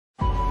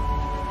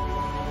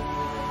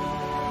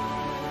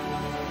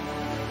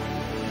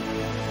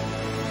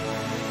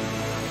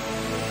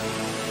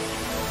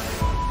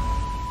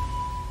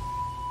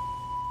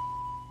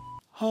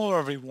Hello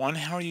everyone,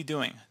 how are you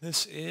doing?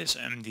 This is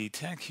MD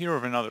Tech here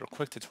with another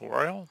quick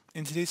tutorial.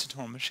 In today's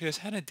tutorial, I'm going to show you guys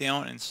how to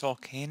download and install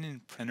Canon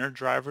printer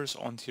drivers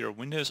onto your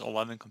Windows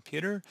 11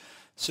 computer.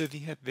 So if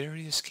you have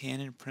various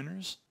Canon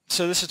printers,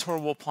 so this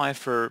tutorial will apply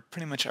for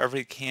pretty much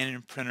every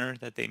Canon printer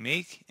that they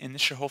make, and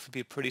this should hopefully be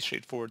a pretty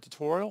straightforward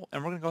tutorial,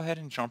 and we're going to go ahead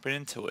and jump right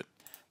into it.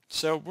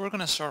 So we're going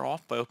to start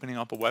off by opening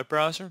up a web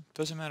browser.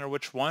 Doesn't matter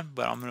which one,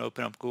 but I'm going to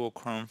open up Google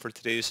Chrome for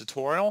today's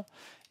tutorial.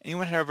 And you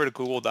want to head over to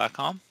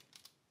google.com.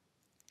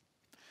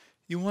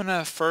 You want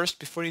to first,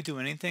 before you do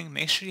anything,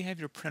 make sure you have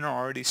your printer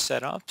already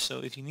set up.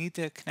 So if you need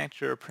to connect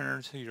your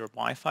printer to your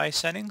Wi-Fi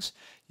settings,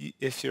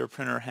 if your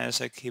printer has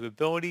that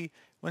capability, you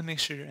want to make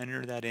sure you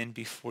enter that in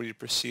before you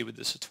proceed with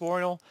this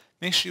tutorial.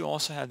 Make sure you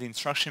also have the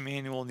instruction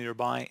manual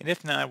nearby, and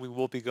if not, we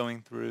will be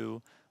going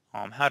through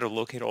how to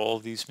locate all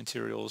of these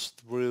materials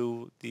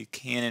through the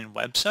Canon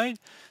website.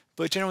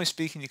 But generally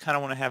speaking, you kind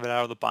of want to have it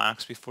out of the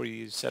box before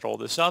you set all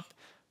this up.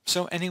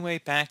 So anyway,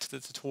 back to the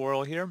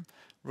tutorial here.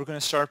 We're going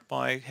to start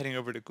by heading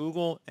over to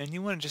Google, and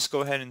you want to just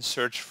go ahead and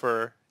search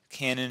for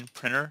Canon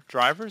printer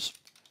drivers.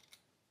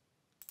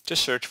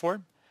 Just search for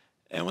it.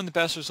 And one of the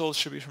best results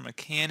should be from a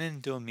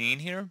Canon domain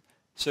here.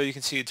 So you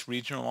can see it's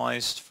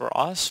regionalized for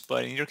us,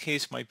 but in your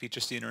case it might be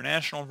just the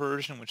international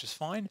version, which is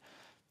fine.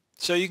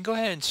 So you can go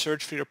ahead and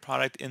search for your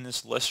product in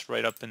this list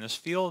right up in this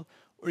field,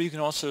 or you can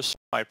also search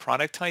by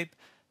product type.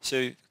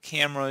 So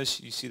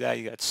cameras, you see that,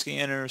 you got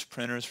scanners,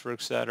 printers,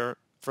 etc.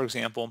 For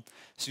example,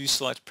 so you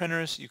select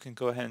printers, you can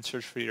go ahead and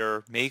search for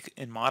your make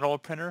and model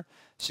of printer.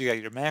 So you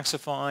got your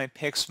Maxify,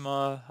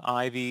 PIXMA,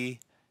 Ivy,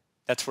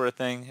 that sort of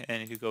thing.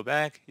 And if you go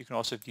back, you can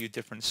also view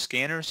different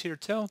scanners here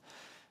too.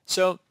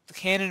 So the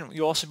Canon,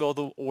 you also be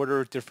able to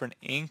order different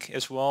ink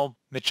as well.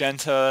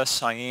 Magenta,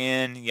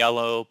 cyan,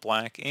 yellow,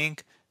 black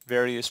ink,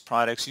 various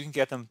products. You can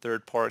get them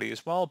third party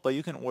as well, but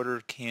you can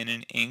order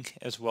Canon ink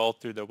as well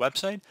through their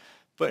website.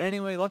 But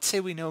anyway, let's say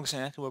we know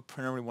exactly what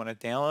printer we want to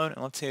download,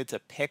 and let's say it's a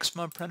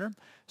PIXMA printer.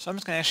 So I'm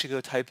just going to actually go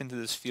type into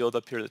this field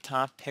up here at the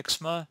top,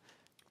 PIXMA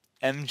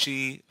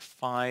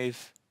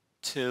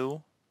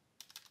MG2522.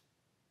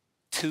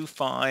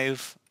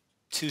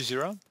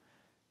 And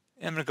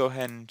I'm going to go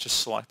ahead and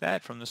just select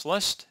that from this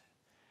list.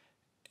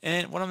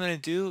 And what I'm going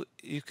to do,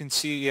 you can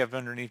see you have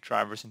underneath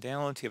drivers and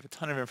downloads, you have a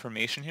ton of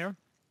information here.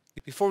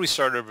 Before we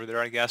start over there,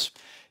 I guess,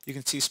 you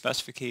can see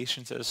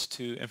specifications as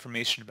to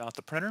information about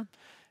the printer,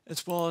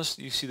 as well as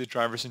you see the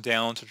drivers and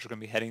downloads, which we're going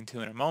to be heading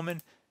to in a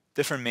moment.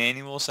 Different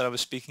manuals that I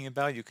was speaking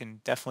about, you can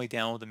definitely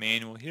download the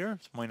manual here.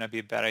 It might not be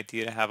a bad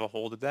idea to have a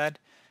hold of that.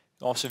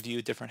 You also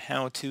view different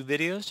how-to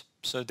videos,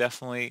 so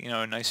definitely,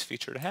 a nice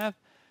feature to have.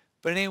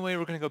 But anyway,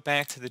 we're going to go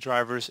back to the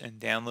drivers and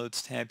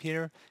downloads tab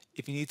here.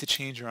 If you need to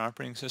change your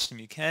operating system,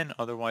 you can.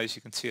 Otherwise,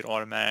 you can see it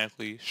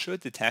automatically should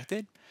detect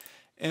it.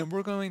 And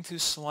we're going to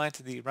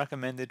select the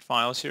recommended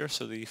files here,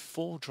 so the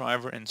full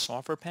driver and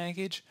software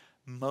package.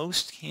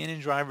 Most Canon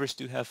drivers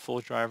do have full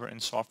driver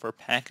and software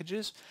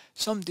packages.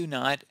 Some do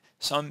not.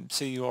 Some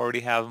say you already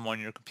have them on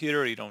your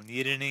computer, you don't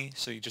need any,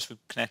 so you just would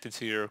connect it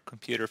to your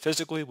computer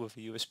physically with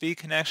a USB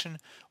connection,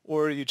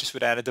 or you just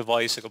would add a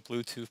device like a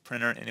Bluetooth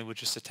printer and it would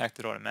just detect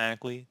it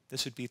automatically.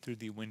 This would be through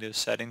the Windows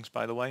settings,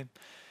 by the way.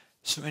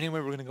 So anyway,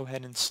 we're going to go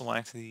ahead and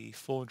select the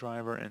full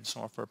driver and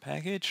software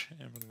package, and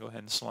we're going to go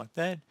ahead and select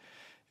that.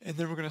 And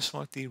then we're going to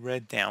select the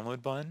red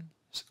download button.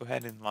 So go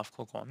ahead and left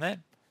click on that.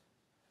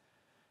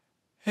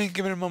 And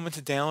give it a moment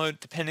to download.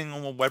 Depending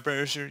on what web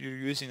browser you're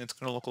using, it's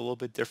going to look a little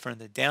bit different,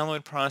 the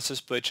download process,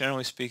 but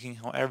generally speaking,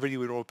 however you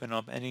would open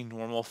up any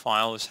normal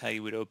file is how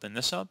you would open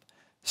this up.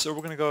 So we're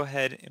going to go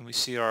ahead and we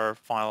see our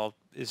file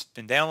has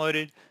been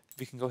downloaded.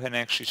 We can go ahead and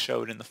actually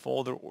show it in the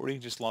folder, or you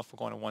can just left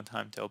click on it one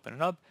time to open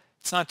it up.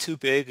 It's not too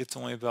big. It's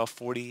only about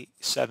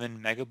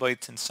 47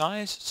 megabytes in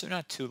size, so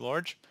not too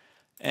large.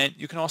 And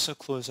you can also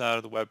close out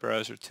of the web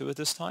browser too at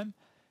this time.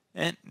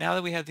 And now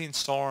that we have the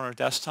installer on our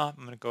desktop,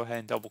 I'm going to go ahead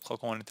and double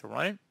click on it to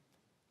run it.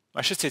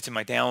 I should say it's in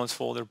my downloads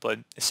folder, but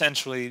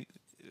essentially,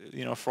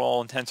 for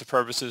all intents and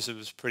purposes, it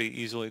was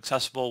pretty easily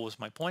accessible was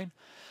my point.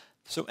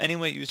 So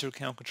anyway, user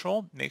account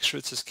control, make sure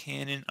it says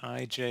Canon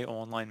IJ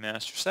Online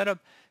Master Setup.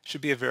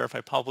 Should be a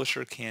verified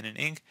publisher, Canon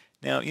Inc.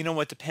 Now, you know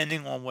what,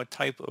 depending on what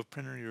type of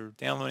printer you're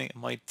downloading, it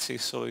might say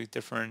slightly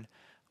different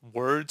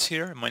words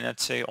here. It might not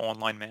say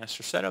Online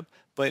Master Setup,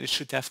 but it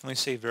should definitely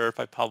say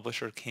verified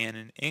publisher,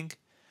 Canon Inc.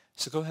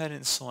 So go ahead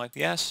and select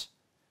yes,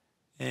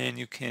 and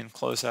you can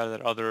close out of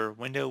that other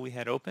window we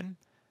had open.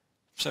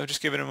 So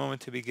just give it a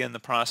moment to begin the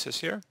process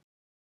here.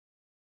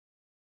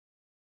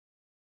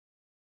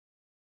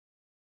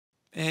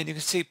 And you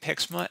can see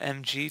PIXMA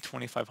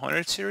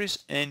MG2500 series,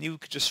 and you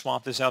could just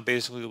swap this out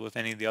basically with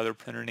any of the other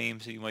printer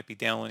names that you might be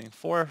downloading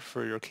for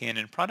your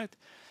Canon product.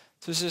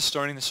 So this is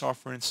starting the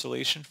software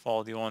installation.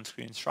 Follow the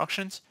on-screen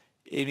instructions.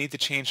 If you need to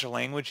change the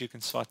language, you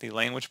can select the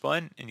language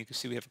button, and you can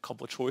see we have a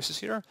couple of choices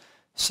here.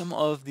 Some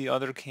of the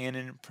other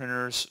Canon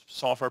printers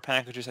software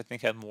packages I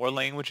think have more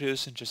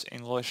languages than just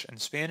English and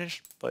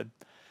Spanish, but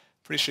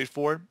pretty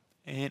straightforward.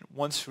 And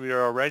once we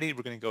are ready,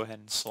 we're going to go ahead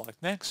and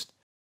select next.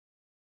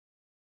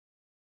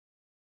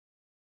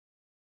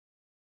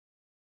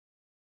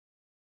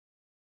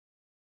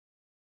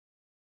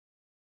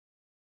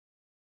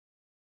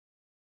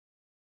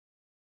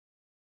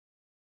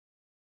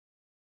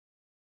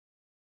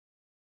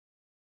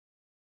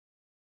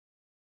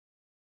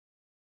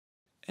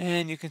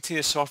 And you can see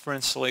a software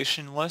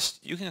installation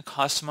list. You can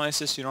customize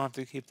this. You don't have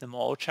to keep them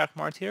all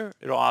checkmarked here.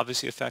 It'll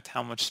obviously affect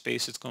how much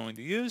space it's going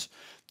to use.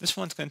 This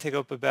one's going to take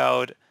up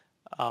about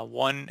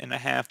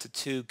 1.5 to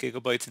 2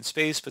 gigabytes in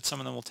space, but some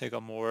of them will take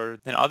up more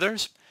than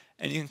others.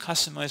 And you can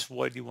customize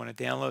what you want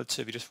to download.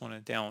 So if you just want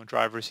to download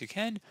drivers, you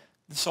can.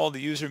 Install the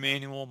user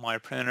manual, My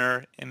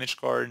Printer, Image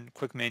Garden,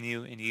 Quick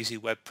Menu, and Easy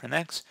Web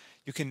PrintX.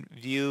 You can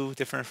view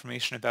different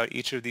information about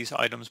each of these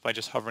items by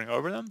just hovering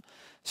over them.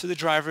 So the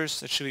drivers,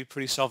 that should be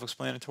pretty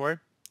self-explanatory.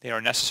 They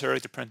are necessary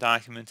to print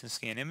documents and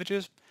scan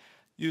images.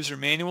 User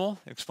manual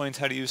explains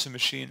how to use the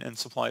machine and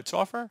supplied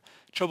software.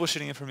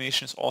 Troubleshooting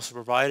information is also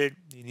provided.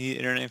 You need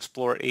Internet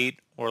Explorer 8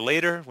 or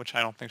later, which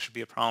I don't think should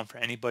be a problem for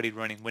anybody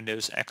running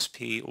Windows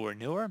XP or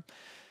newer.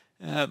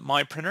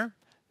 My Printer,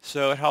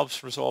 so it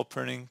helps resolve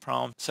printing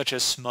problems such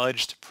as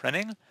smudged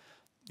printing.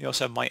 You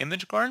also have My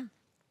Image Garden,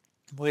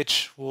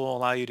 which will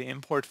allow you to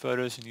import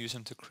photos and use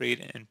them to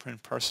create and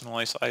print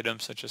personalized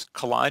items such as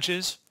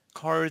collages,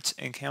 cards,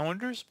 and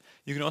calendars.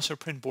 You can also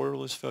print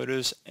borderless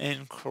photos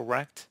and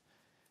correct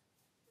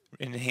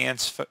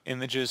enhance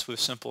images with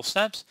simple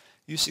steps,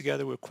 used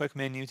together with Quick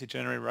Menu to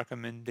generate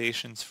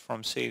recommendations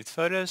from saved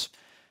photos.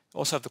 You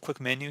also have the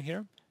Quick Menu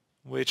here,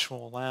 which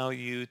will allow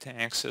you to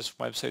access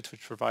websites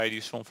which provide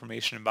useful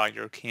information about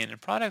your Canon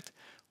product,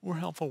 or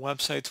helpful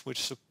websites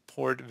which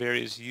support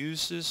various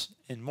uses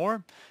and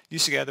more,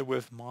 used together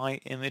with My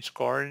Image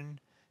Garden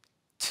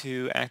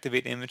to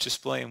activate image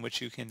display in which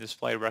you can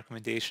display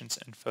recommendations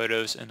and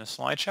photos in a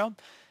slideshow.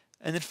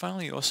 And then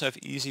finally, you also have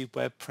Easy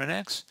Web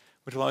PrintX,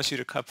 which allows you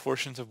to cut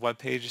portions of web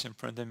pages and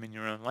print them in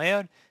your own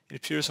layout. It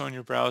appears on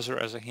your browser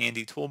as a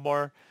handy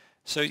toolbar.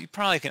 So you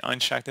probably can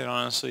uncheck that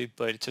honestly,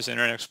 but it says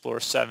Internet Explorer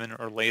 7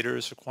 or later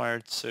is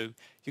required. So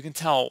you can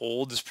tell how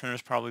old this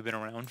printer's probably been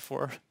around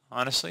for,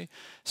 honestly.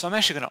 So I'm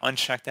actually going to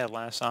uncheck that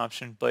last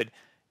option, but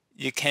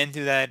you can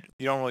do that.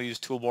 You don't really use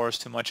toolbars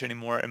too much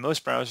anymore, and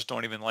most browsers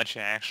don't even let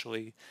you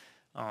actually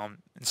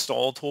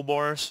install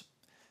toolbars.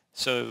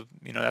 So,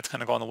 that's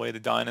kind of gone the way of the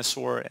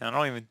dinosaur.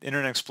 And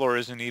Internet Explorer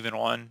isn't even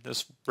on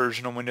this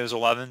version of Windows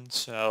 11,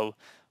 so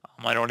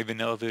I don't even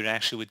know if it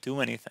actually would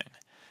do anything.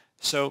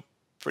 So,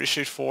 pretty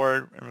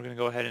straightforward, and we're going to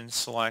go ahead and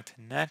select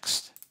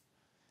Next.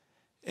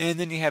 And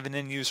then you have an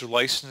end user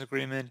license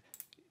agreement.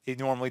 They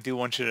normally do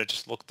want you to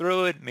just look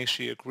through it, make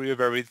sure you agree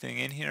with everything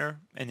in here,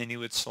 and then you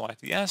would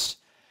select Yes.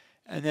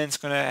 And then it's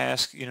going to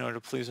ask,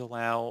 to please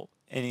allow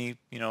any,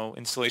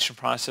 installation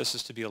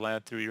processes to be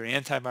allowed through your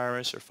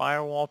antivirus or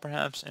firewall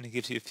perhaps. And it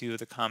gives you a few of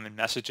the common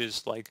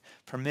messages like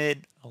permit,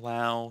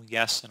 allow,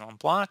 yes, and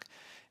unblock.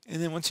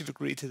 And then once you've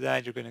agreed to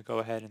that, you're going to go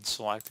ahead and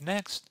select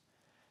next.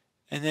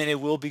 And then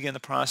it will begin the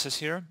process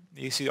here.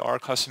 You see our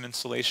custom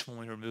installation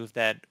when we remove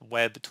that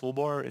web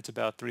toolbar. It's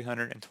about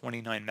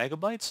 329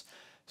 megabytes.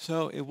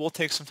 So it will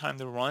take some time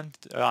to run,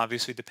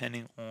 obviously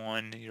depending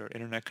on your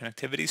internet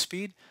connectivity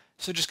speed.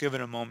 So just give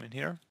it a moment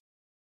here.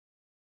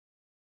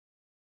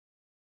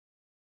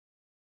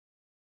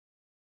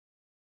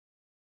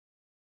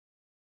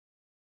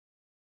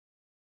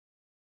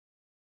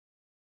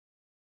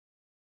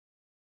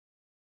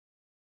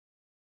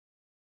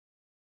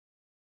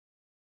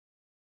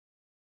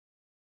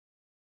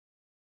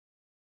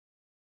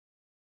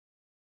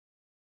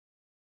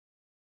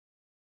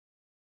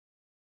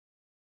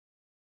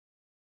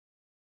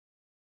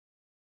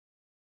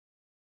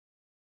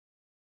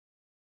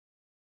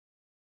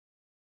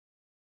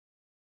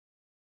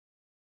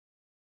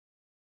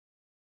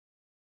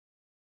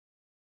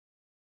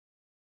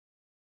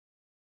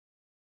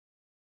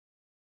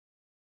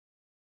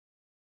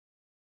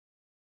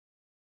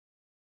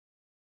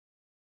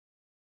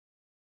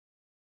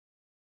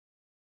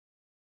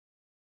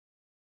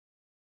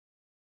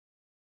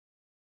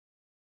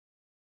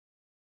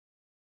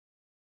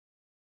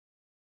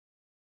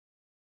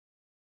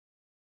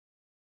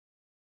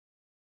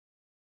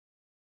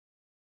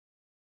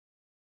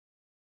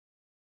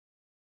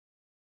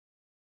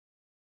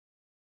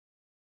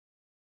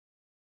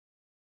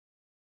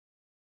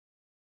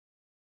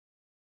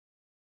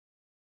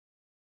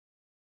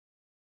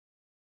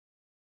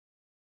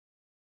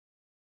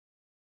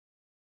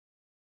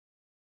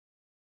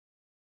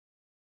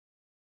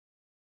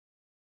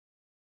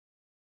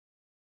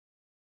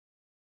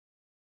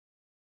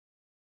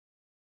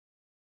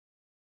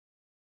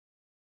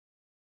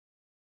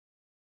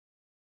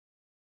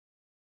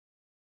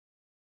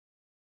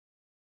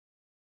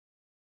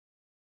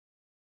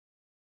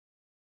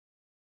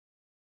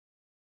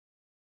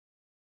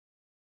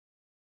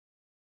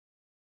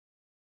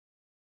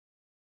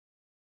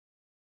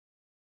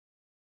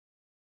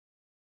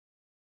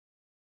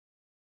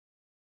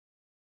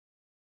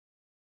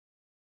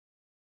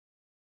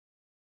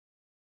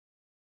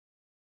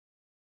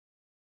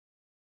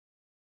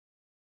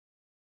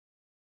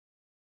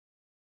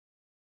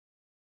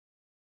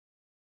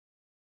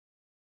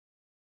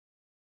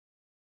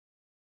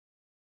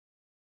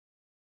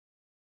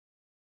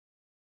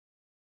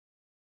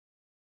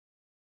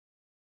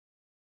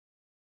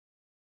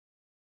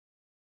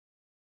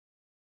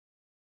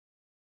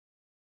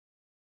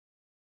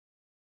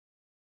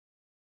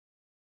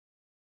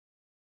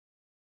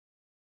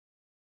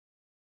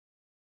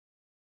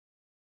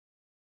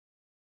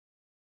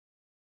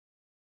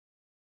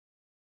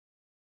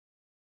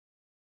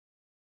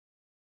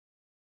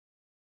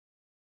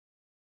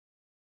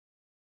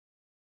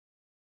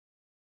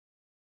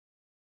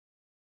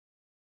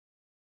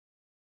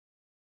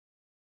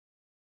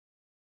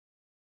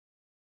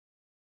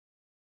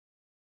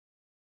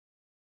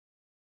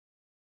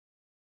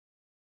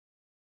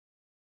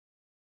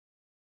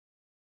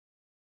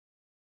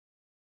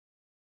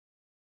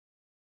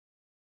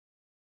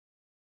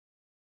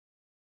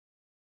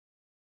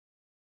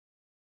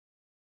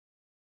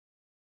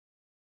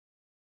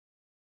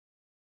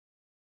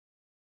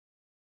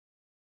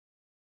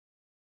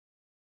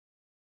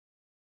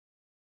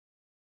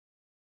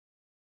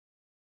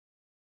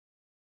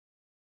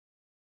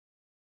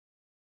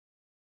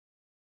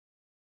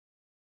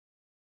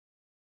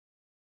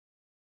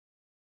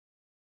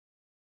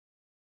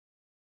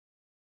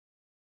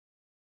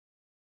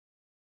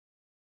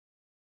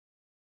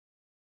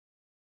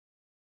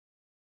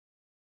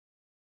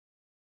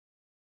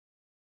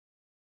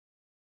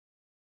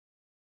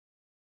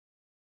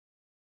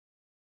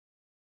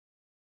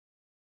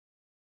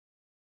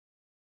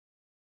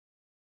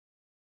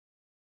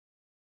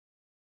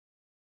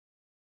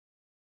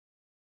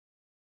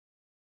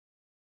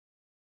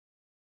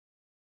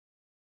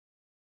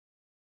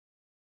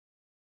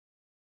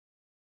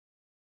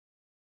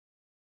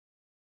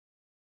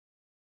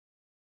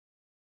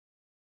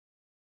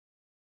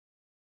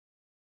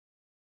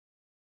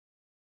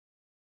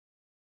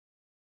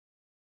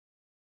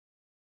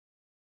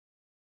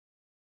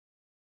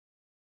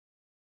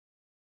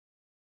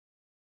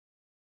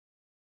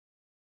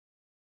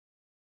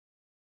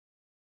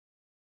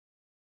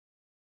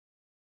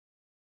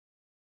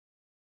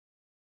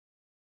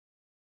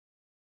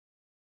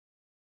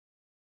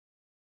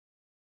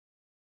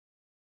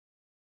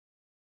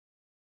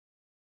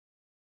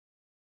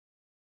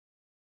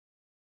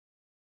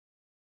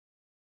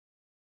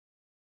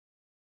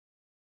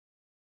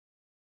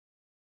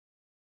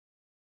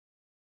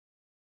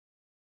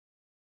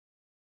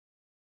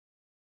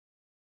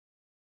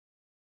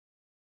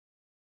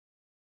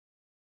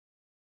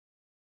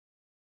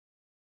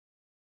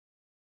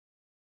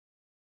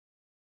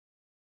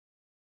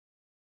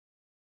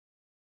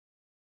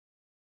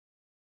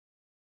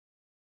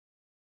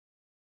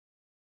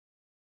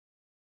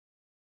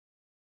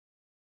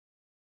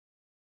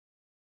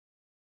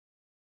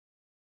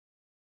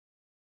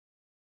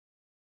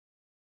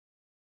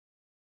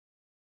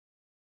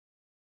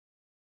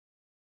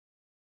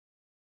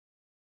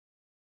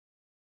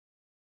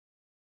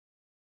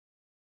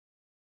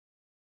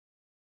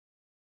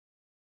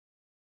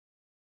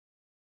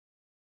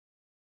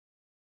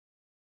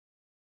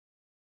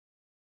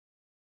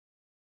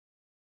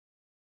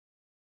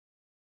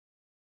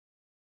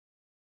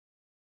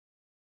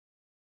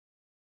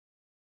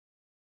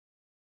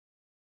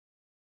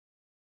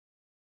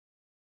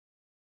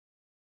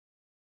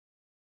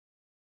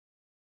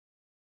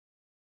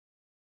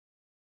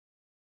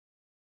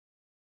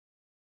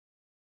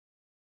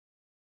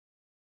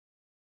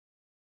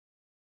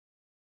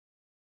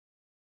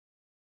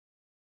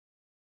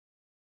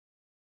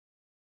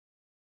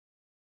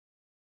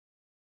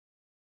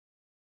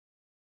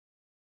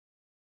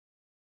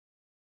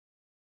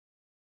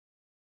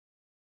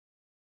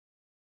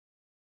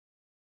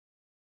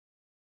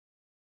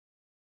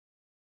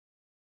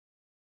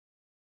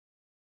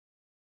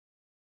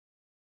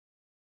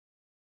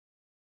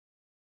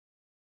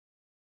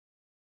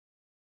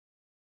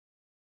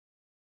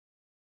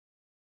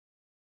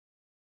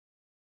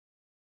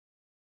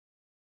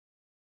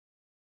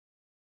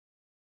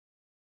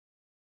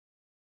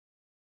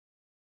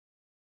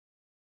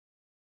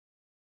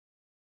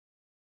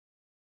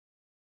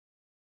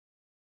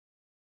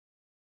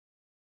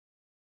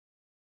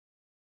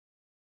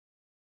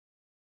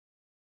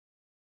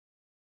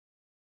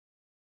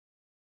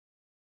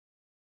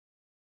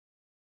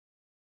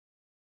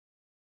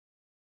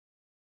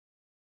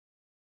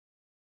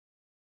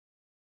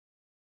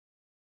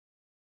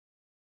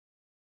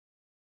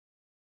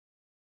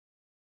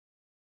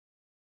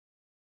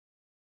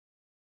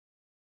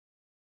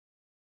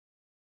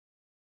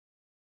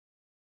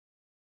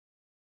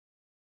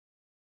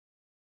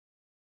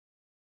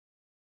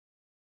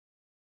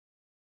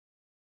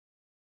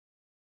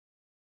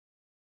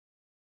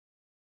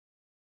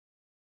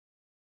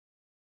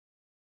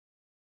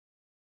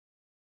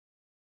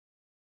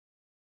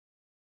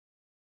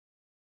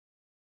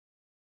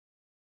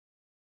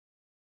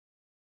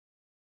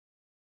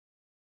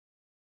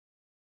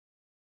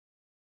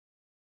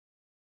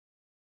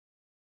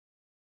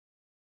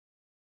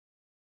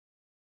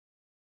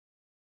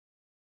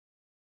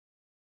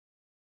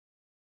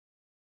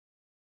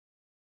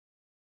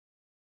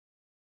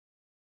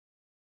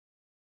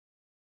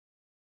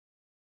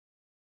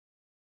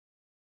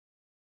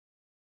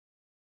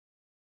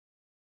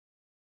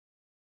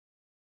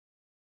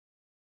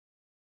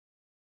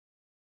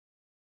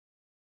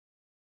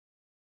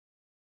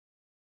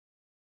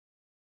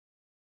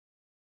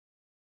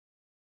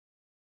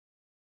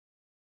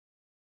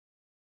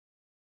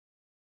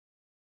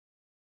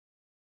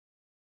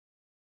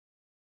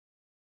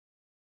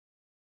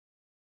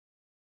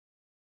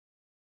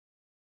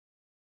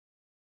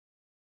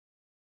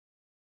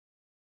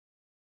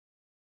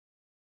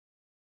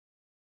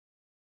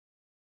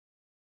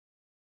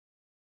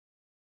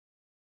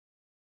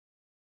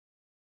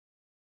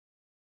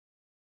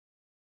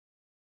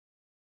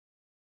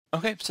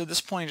 Okay, so at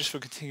this point, just to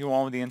continue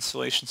on with the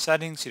installation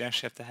settings, you'd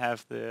actually have to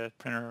have the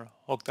printer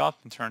hooked up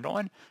and turned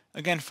on.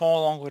 Again,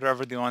 follow along with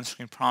whatever the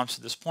on-screen prompts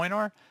at this point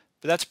are,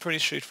 but that's pretty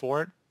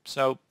straightforward.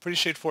 So pretty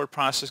straightforward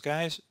process,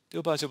 guys. Do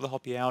hope I was able to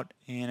help you out,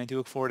 and I do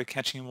look forward to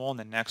catching you all in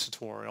the next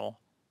tutorial.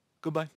 Goodbye.